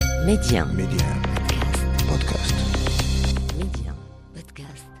Média. Podcast. Média.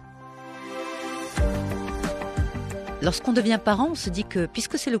 Podcast. Lorsqu'on devient parent, on se dit que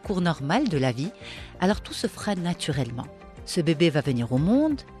puisque c'est le cours normal de la vie, alors tout se fera naturellement. Ce bébé va venir au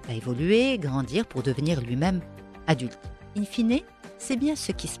monde, va évoluer, grandir pour devenir lui-même adulte. In fine, c'est bien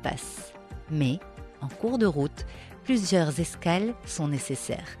ce qui se passe. Mais, en cours de route, plusieurs escales sont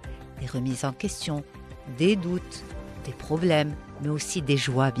nécessaires. Des remises en question, des doutes, des problèmes, mais aussi des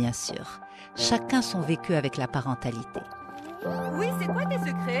joies, bien sûr. Chacun son vécu avec la parentalité. Oui, c'est quoi tes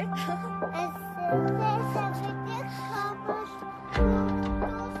secrets? Ça veut dire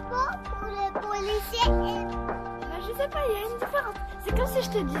pour les policiers. Je sais pas, il y a une différence. C'est comme si je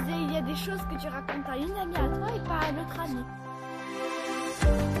te disais, il y a des choses que tu racontes à une amie à toi et pas à une autre amie.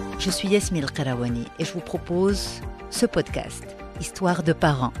 Je suis Yasmine El-Karawani et je vous propose ce podcast, Histoire de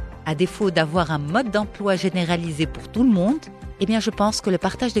parents. À défaut d'avoir un mode d'emploi généralisé pour tout le monde, eh bien je pense que le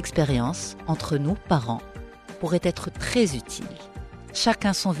partage d'expériences entre nous, parents, pourrait être très utile.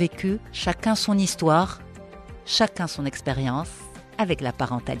 Chacun son vécu, chacun son histoire, chacun son expérience avec la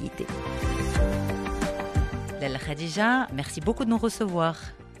parentalité. Lalla Khadija, merci beaucoup de nous recevoir.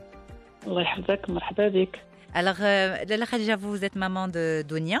 Allah yahfazak, marhaba bik. Alors, Lalla Khadija, vous êtes maman de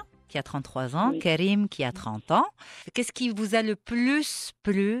Dounia, qui a 33 ans, Oui. Karim, qui a 30 ans. Qu'est-ce qui vous a le plus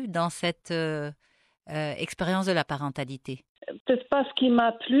plu dans cette expérience de la parentalité? Peut-être pas ce qui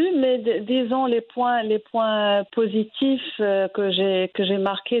m'a plu, mais disons les points positifs que j'ai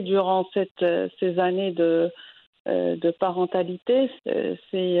marqués durant ces années de parentalité,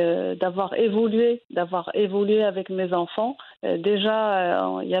 c'est d'avoir évolué avec mes enfants.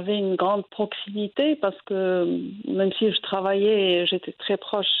 Déjà, il y avait une grande proximité parce que même si je travaillais, j'étais très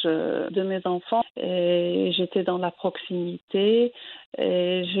proche de mes enfants et j'étais dans la proximité.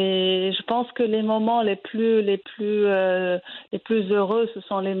 Et je pense que les moments les plus heureux, ce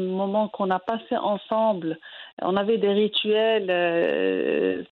sont les moments qu'on a passés ensemble. On avait des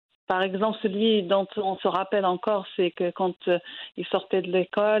rituels. Par exemple, celui dont on se rappelle encore, c'est que quand ils sortaient de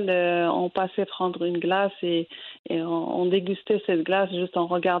l'école, on passait prendre une glace et on dégustait cette glace juste en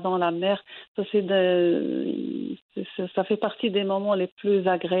regardant la mer. Ça, ça fait partie des moments les plus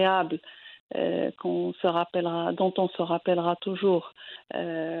agréables dont on se rappellera toujours.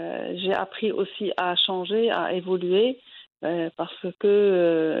 J'ai appris aussi à changer, à évoluer. Parce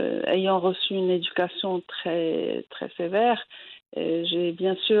que ayant reçu une éducation très très sévère, j'ai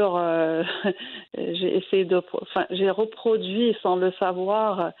bien sûr j'ai reproduit sans le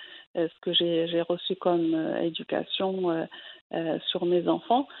savoir ce que j'ai reçu comme éducation sur mes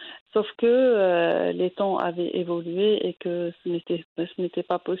enfants, sauf que les temps avaient évolué et que ce n'était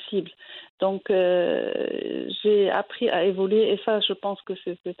pas possible. Donc j'ai appris à évoluer et ça, je pense que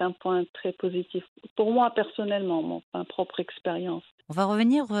c'est un point très positif pour moi personnellement, ma propre expérience. On va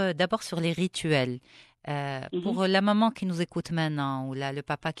revenir d'abord sur les rituels. Pour la maman qui nous écoute maintenant ou le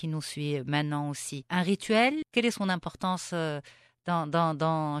papa qui nous suit maintenant aussi, un rituel, quelle est son importance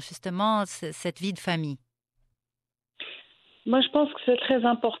dans justement cette vie de famille? Moi, je pense que c'est très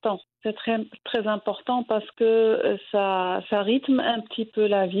important. C'est très, très important parce que ça rythme un petit peu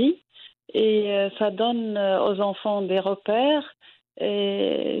la vie et ça donne aux enfants des repères.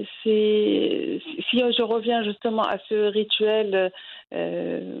 Et si je reviens justement à ce rituel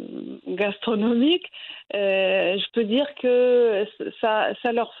gastronomique, je peux dire que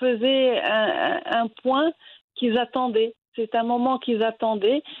ça leur faisait un point qu'ils attendaient. C'est un moment qu'ils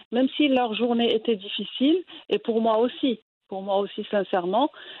attendaient, même si leur journée était difficile, et pour moi aussi sincèrement,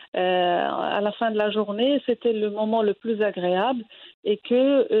 à la fin de la journée, c'était le moment le plus agréable et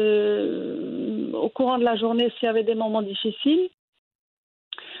que au courant de la journée, s'il y avait des moments difficiles,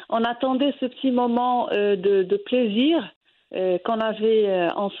 on attendait ce petit moment de plaisir qu'on avait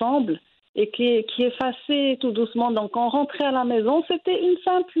ensemble et qui effaçait tout doucement. Donc, on rentrait à la maison, c'était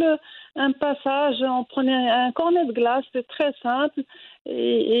un passage, on prenait un cornet de glace, c'était très simple,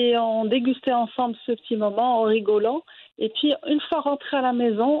 et on dégustait ensemble ce petit moment en rigolant. Et puis, une fois rentré à la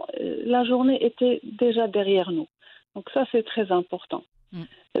maison, la journée était déjà derrière nous. Donc ça, c'est très important.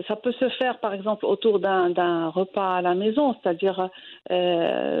 Ça peut se faire, par exemple, autour d'un repas à la maison, c'est-à-dire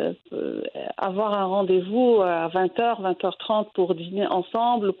avoir un rendez-vous à 20h, 20h30 pour dîner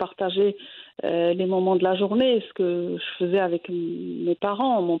ensemble ou partager les moments de la journée, ce que je faisais avec mes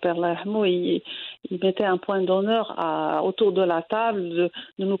parents. Mon père Lahmo, il mettait un point d'honneur autour de la table, de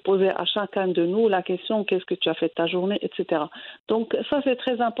nous poser à chacun de nous la question « Qu'est-ce que tu as fait de ta journée ?» etc. Donc ça, c'est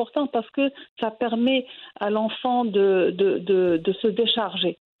très important parce que ça permet à l'enfant de se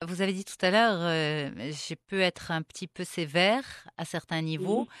décharger. Vous avez dit tout à l'heure, je peux être un petit peu sévère à certains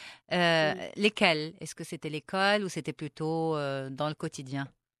niveaux. Lesquels? Est-ce que c'était l'école ou c'était plutôt dans le quotidien?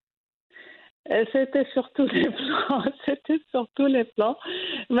 C'était sur tous les plans. C'était sur tous les plans.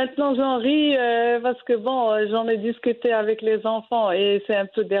 Maintenant, j'en ris parce que bon, j'en ai discuté avec les enfants et c'est un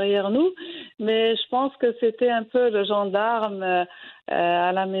peu derrière nous. Mais je pense que c'était un peu le gendarme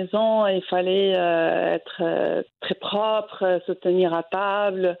à la maison. Il fallait être très propre, se tenir à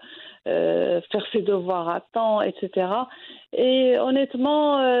table, faire ses devoirs à temps, etc. Et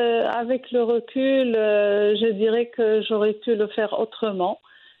honnêtement, avec le recul, je dirais que j'aurais pu le faire autrement.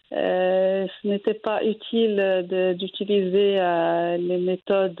 Ce n'était pas utile d'utiliser les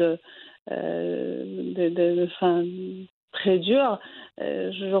méthodes enfin, très dures.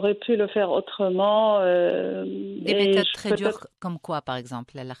 J'aurais pu le faire autrement. Des méthodes très dures comme quoi, par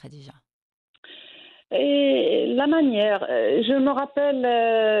exemple, Lalla Khadija? Et la manière, je me rappelle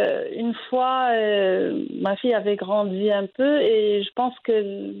une fois, ma fille avait grandi un peu et je pense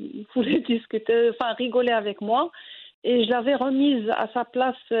qu'elle voulait discuter, enfin rigoler avec moi. Et je l'avais remise à sa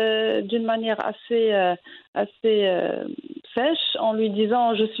place d'une manière assez sèche en lui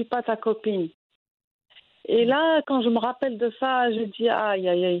disant je suis pas ta copine. Et là, quand je me rappelle de ça, je dis aïe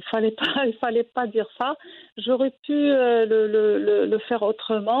aïe aïe, il fallait pas dire ça. J'aurais pu le faire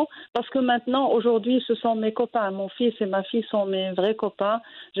autrement parce que maintenant, aujourd'hui, ce sont mes copains. Mon fils et ma fille sont mes vrais copains.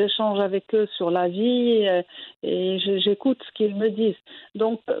 J'échange avec eux sur la vie et j'écoute ce qu'ils me disent.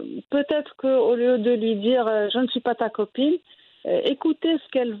 Donc peut-être qu'au lieu de lui dire je ne suis pas ta copine, écoutez ce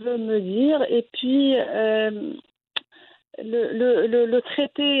qu'elle veut me dire et puis le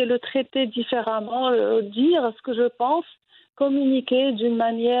traiter différemment, dire ce que je pense, communiquer d'une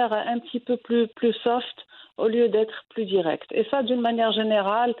manière un petit peu plus soft au lieu d'être plus direct. Et ça, d'une manière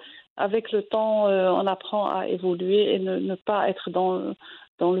générale, avec le temps, on apprend à évoluer et ne pas être dans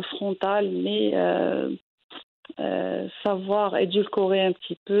le frontal, mais savoir édulcorer un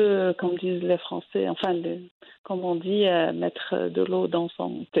petit peu, comme disent les Français, enfin, comme on dit, mettre de l'eau dans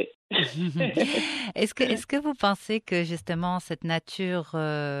son thé. Est-ce que vous pensez que justement cette nature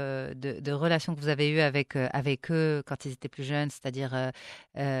de relation que vous avez eue avec eux quand ils étaient plus jeunes, c'est-à-dire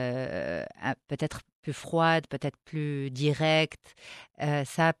peut-être plus froide, peut-être plus directe,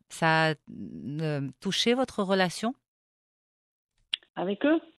 ça a touché votre relation? Avec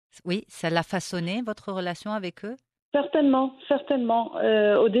eux? Oui, ça l'a façonné, votre relation avec eux? Certainement, certainement.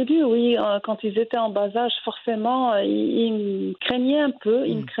 Au début, oui, quand ils étaient en bas âge, forcément, ils me craignaient un peu.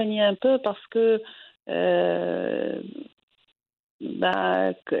 Ils me craignaient un peu parce que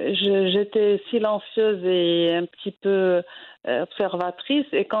j'étais silencieuse et un petit peu observatrice.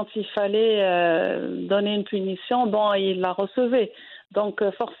 Et quand il fallait donner une punition, bon, ils la recevaient. Donc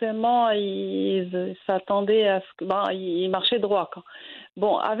forcément, ils s'attendaient à ce que, ils marchaient droit, quoi.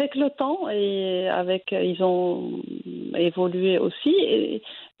 Bon, avec le temps et ils ont évolué aussi. Et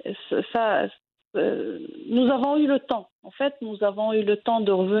ça, nous avons eu le temps. En fait, nous avons eu le temps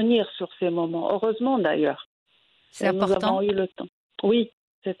de revenir sur ces moments. Heureusement, d'ailleurs. C'est important. Nous avons eu le temps. Oui,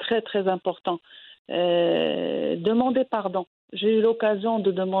 c'est très très important. Demander pardon. J'ai eu l'occasion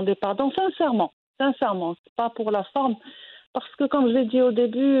de demander pardon sincèrement. C'est pas pour la forme. Parce que, comme je l'ai dit au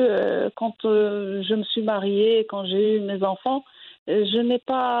début, quand je me suis mariée, quand j'ai eu mes enfants, je n'ai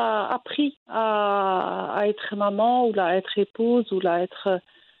pas appris à être maman ou à être épouse ou à être...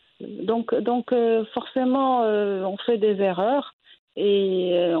 Donc forcément, on fait des erreurs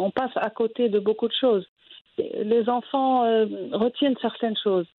et on passe à côté de beaucoup de choses. Les enfants retiennent certaines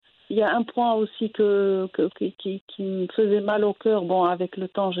choses. Il y a un point aussi qui me faisait mal au cœur. Bon, avec le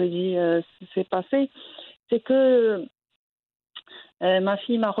temps, j'ai dit, c'est passé. C'est que ma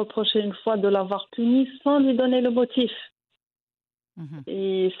fille m'a reproché une fois de l'avoir punie sans lui donner le motif.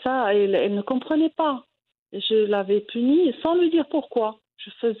 Et ça, elle ne comprenait pas. Je l'avais punie sans lui dire pourquoi.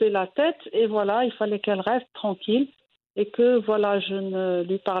 Je faisais la tête et voilà, il fallait qu'elle reste tranquille et que voilà, je ne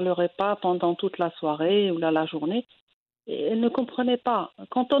lui parlerai pas pendant toute la soirée ou la journée. Et elle ne comprenait pas.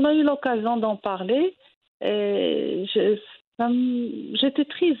 Quand on a eu l'occasion d'en parler, j'étais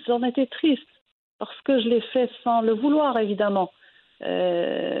triste, j'en étais triste parce que je l'ai fait sans le vouloir, évidemment.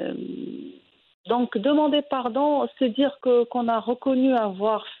 Donc, demander pardon, c'est dire qu'on a reconnu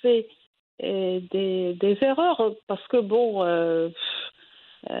avoir fait des erreurs, parce que bon,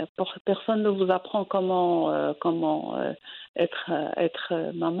 personne ne vous apprend comment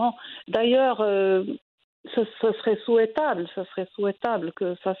être maman. D'ailleurs, ce serait souhaitable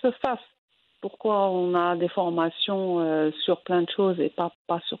que ça se fasse. Pourquoi on a des formations sur plein de choses et pas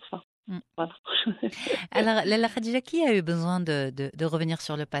sur ça? Voilà. Alors, Lalla Khadija, qui a eu besoin de revenir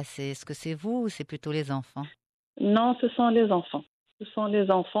sur le passé? Est-ce que c'est vous ou c'est plutôt les enfants? Non, ce sont les enfants. Ce sont les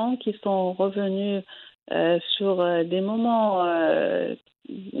enfants qui sont revenus sur des moments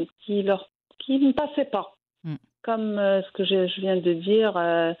qui ne passaient pas. Mm. Comme ce que je viens de dire,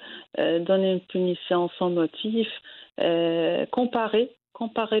 donner une punition sans motif, comparer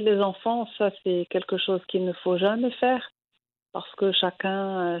les enfants, ça c'est quelque chose qu'il ne faut jamais faire parce que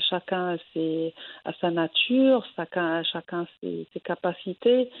chacun a sa nature, chacun ses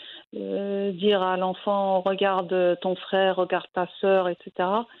capacités. Dire à l'enfant regarde ton frère, regarde ta sœur, etc.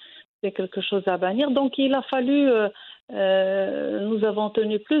 C'est quelque chose à bannir. Donc il a fallu, nous avons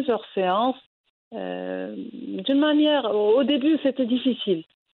tenu plusieurs séances. D'une manière, au début c'était difficile,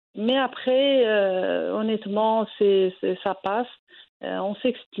 mais après, honnêtement, ça passe. On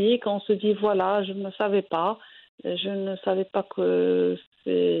s'explique, on se dit voilà, je ne savais pas, que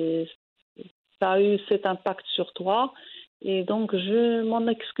ça a eu cet impact sur toi, et donc je m'en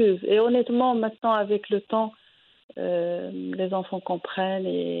excuse. Et honnêtement, maintenant avec le temps, les enfants comprennent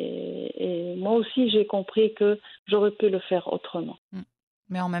et moi aussi j'ai compris que j'aurais pu le faire autrement. Mm.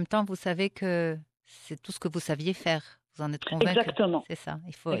 Mais en même temps, vous savez que c'est tout ce que vous saviez faire. Vous en êtes convaincu. Exactement. C'est ça.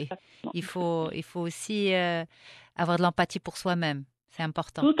 Exactement. Il faut aussi avoir de l'empathie pour soi-même. C'est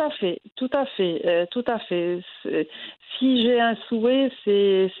important. Tout à fait, tout à fait, tout à fait. Si j'ai un souhait,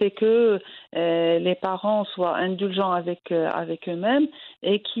 c'est que les parents soient indulgents avec eux-mêmes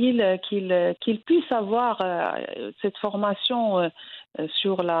et qu'ils puissent avoir cette formation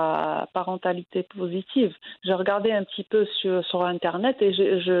sur la parentalité positive. J'ai regardé un petit peu sur Internet et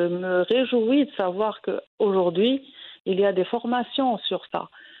je me réjouis de savoir qu'aujourd'hui, il y a des formations sur ça,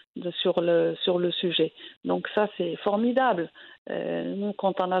 sur le sujet. Donc ça, c'est formidable. Nous,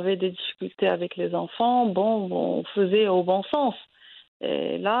 quand on avait des difficultés avec les enfants, on faisait au bon sens.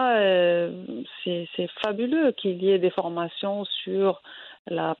 Et là, c'est fabuleux qu'il y ait des formations sur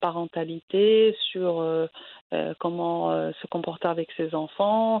la parentalité, sur comment se comporter avec ses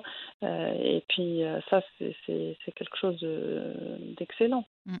enfants. Et puis, ça, c'est quelque chose d'excellent.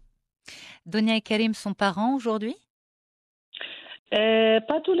 Mm. Donia et Karim sont parents aujourd'hui?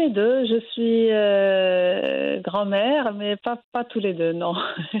 Pas tous les deux. Je suis grand-mère, mais pas tous les deux, non.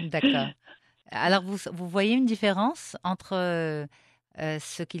 D'accord. Alors, vous voyez une différence entre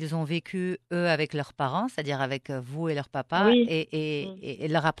ce qu'ils ont vécu, eux, avec leurs parents, c'est-à-dire avec vous et leur papa, Oui. et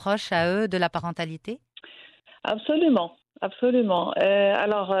leur approche à eux de la parentalité? Absolument, absolument.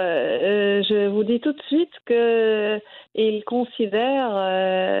 Alors, je vous dis tout de suite qu'ils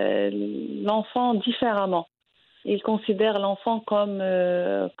considèrent l'enfant différemment. Ils considèrent l'enfant comme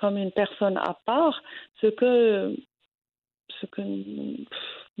une personne à part, ce que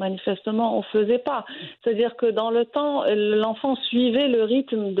manifestement on faisait pas. C'est-à-dire que dans le temps, l'enfant suivait le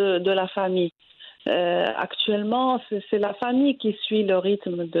rythme de la famille. Actuellement, c'est la famille qui suit le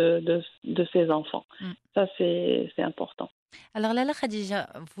rythme de ses enfants. Mm. Ça, c'est important. Alors Lala Khadija,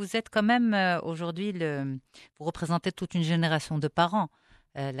 vous êtes quand même aujourd'hui, vous représentez toute une génération de parents.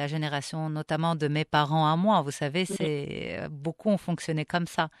 La génération notamment de mes parents à moi, vous savez, beaucoup ont fonctionné comme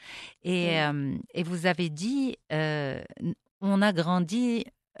ça. Et vous avez dit, on a grandi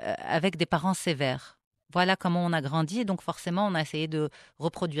avec des parents sévères. Voilà comment on a grandi, donc forcément on a essayé de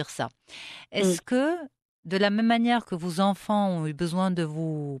reproduire ça. Est-ce que, de la même manière que vos enfants ont eu besoin de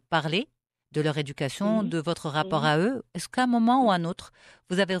vous parler, de leur éducation, de votre rapport à eux, est-ce qu'à un moment ou à un autre,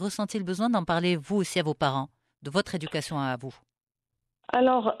 vous avez ressenti le besoin d'en parler vous aussi à vos parents, de votre éducation à vous?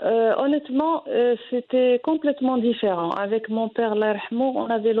 Alors, honnêtement, c'était complètement différent. Avec mon père, Allah yarhamou, on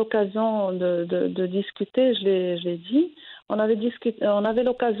avait l'occasion de discuter, je l'ai dit. On avait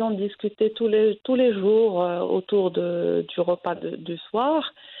l'occasion de discuter tous les jours autour du repas du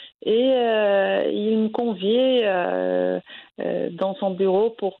soir. Et il me conviait dans son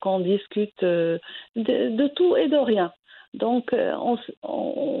bureau pour qu'on discute de tout et de rien. Donc,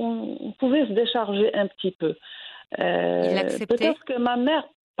 on pouvait se décharger un petit peu. Il l'acceptait? Peut-être que ma mère...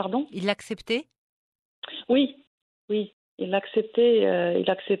 Pardon? Il l'acceptait? Oui, il l'acceptait,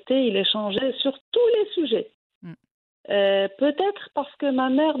 il échangeait sur tous les sujets. Peut-être parce que ma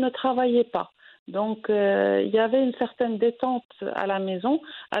mère ne travaillait pas. Donc, il y avait une certaine détente à la maison,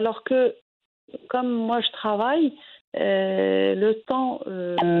 alors que, comme moi je travaille, le temps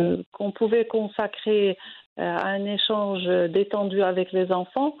qu'on pouvait consacrer à un échange détendu avec les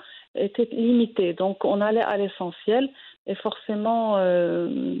enfants était limité. Donc, on allait à l'essentiel et forcément,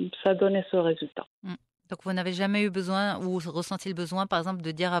 ça donnait ce résultat. Donc, vous n'avez jamais eu besoin ou ressenti le besoin, par exemple,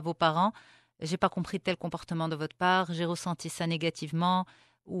 de dire à vos parents « J'ai pas compris tel comportement de votre part, j'ai ressenti ça négativement »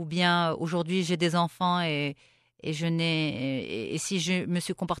 ou bien « Aujourd'hui, j'ai des enfants et si je me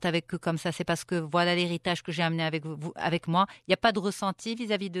suis comportée avec eux comme ça, c'est parce que voilà l'héritage que j'ai amené avec moi. » Il n'y a pas de ressenti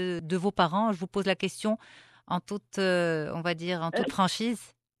vis-à-vis de vos parents? Je vous pose la question en toute, on va dire, en toute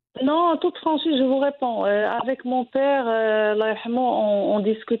franchise. Non, en toute franchise, je vous réponds. Avec mon père, Allah yarhamou, on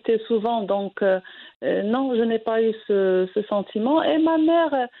discutait souvent, donc non, je n'ai pas eu ce sentiment. Et ma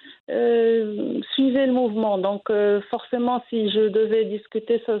mère suivait le mouvement, donc forcément, si je devais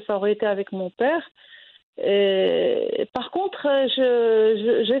discuter, ça aurait été avec mon père. Et, par contre,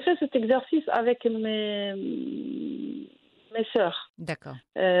 j'ai fait cet exercice avec mes sœurs. D'accord.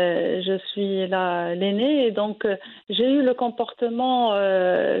 Je suis l'aînée et donc j'ai eu le comportement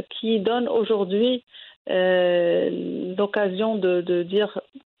qui donne aujourd'hui l'occasion de dire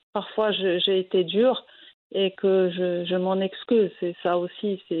parfois j'ai été dure et que je m'en excuse. Et ça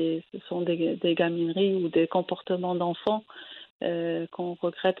aussi, ce sont des gamineries ou des comportements d'enfants qu'on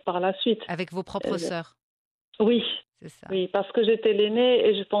regrette par la suite. Avec vos propres sœurs. Oui. C'est ça. Oui, parce que j'étais l'aînée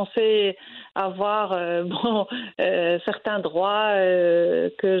et je pensais avoir certains droits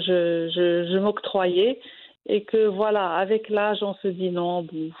que je m'octroyais et que voilà, avec l'âge, on se dit non,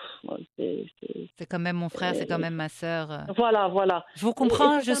 c'est quand même mon frère, c'est quand même ma sœur. Voilà. Je vous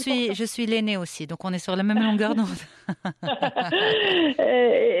comprends, je suis l'aînée aussi, donc on est sur la même longueur d'onde.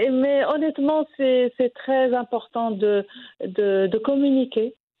 Mais honnêtement, c'est très important de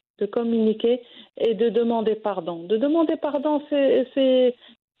communiquer. De communiquer et de demander pardon. De demander pardon, c'est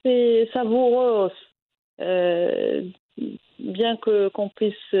savoureux. Bien qu'on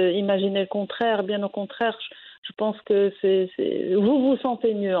puisse imaginer le contraire, bien au contraire, je pense que vous vous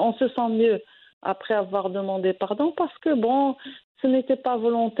sentez mieux. On se sent mieux après avoir demandé pardon parce que bon, ce n'était pas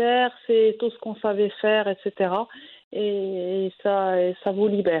volontaire, c'est tout ce qu'on savait faire, etc. Et ça vous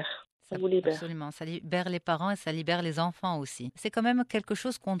libère. Ça vous libère. Absolument, ça libère les parents et ça libère les enfants aussi. C'est quand même quelque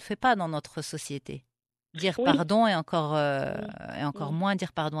chose qu'on ne fait pas dans notre société. Dire pardon et encore moins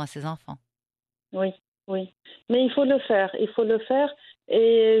dire pardon à ses enfants. Oui. Mais il faut le faire. Et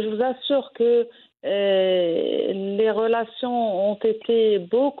je vous assure que les relations ont été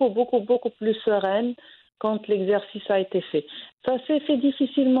beaucoup plus sereines quand l'exercice a été fait. Ça s'est fait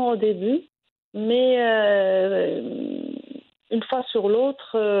difficilement au début, mais une fois sur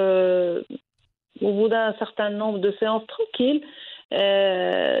l'autre, au bout d'un certain nombre de séances tranquilles,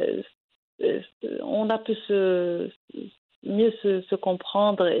 on a pu mieux se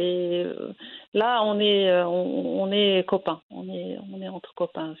comprendre et là on est copains, on est entre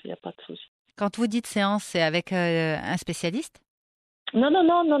copains, il n'y a pas de souci. Quand vous dites séance, c'est avec un spécialiste ? Non,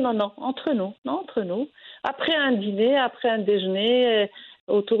 entre nous. Après un dîner, après un déjeuner,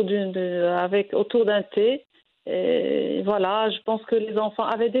 autour d'un thé. Et voilà, je pense que les enfants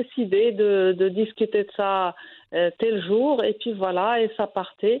avaient décidé de discuter de ça tel jour, et puis voilà, et ça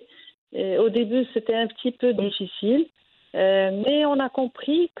partait. Et au début, c'était un petit peu difficile, mais on a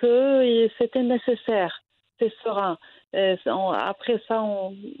compris que c'était nécessaire, c'est serein. Après ça,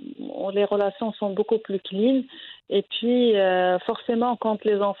 les relations sont beaucoup plus clean. Et puis, forcément, quand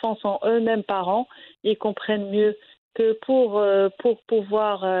les enfants sont eux-mêmes parents, ils comprennent mieux que pour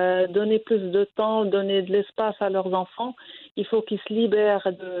pouvoir donner plus de temps, donner de l'espace à leurs enfants, il faut qu'ils se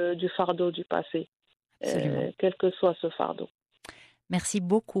libèrent du fardeau du passé, quel que soit ce fardeau. Merci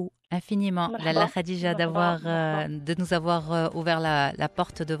beaucoup, infiniment, Lalla Khadija, de nous avoir ouvert la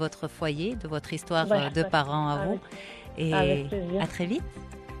porte de votre foyer, de votre histoire de parents à vous. Et à très vite.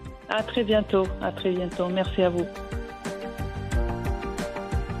 À très bientôt. Merci à vous.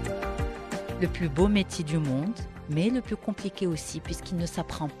 Le plus beau métier du monde, mais le plus compliqué aussi puisqu'il ne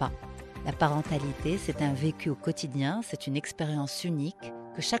s'apprend pas. La parentalité, c'est un vécu au quotidien, c'est une expérience unique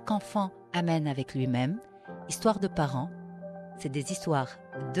que chaque enfant amène avec lui-même. Histoire de parents, c'est des histoires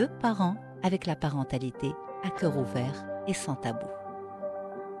de parents avec la parentalité à cœur ouvert et sans tabou.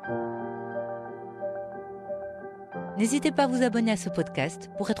 N'hésitez pas à vous abonner à ce podcast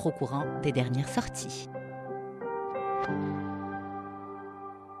pour être au courant des dernières sorties.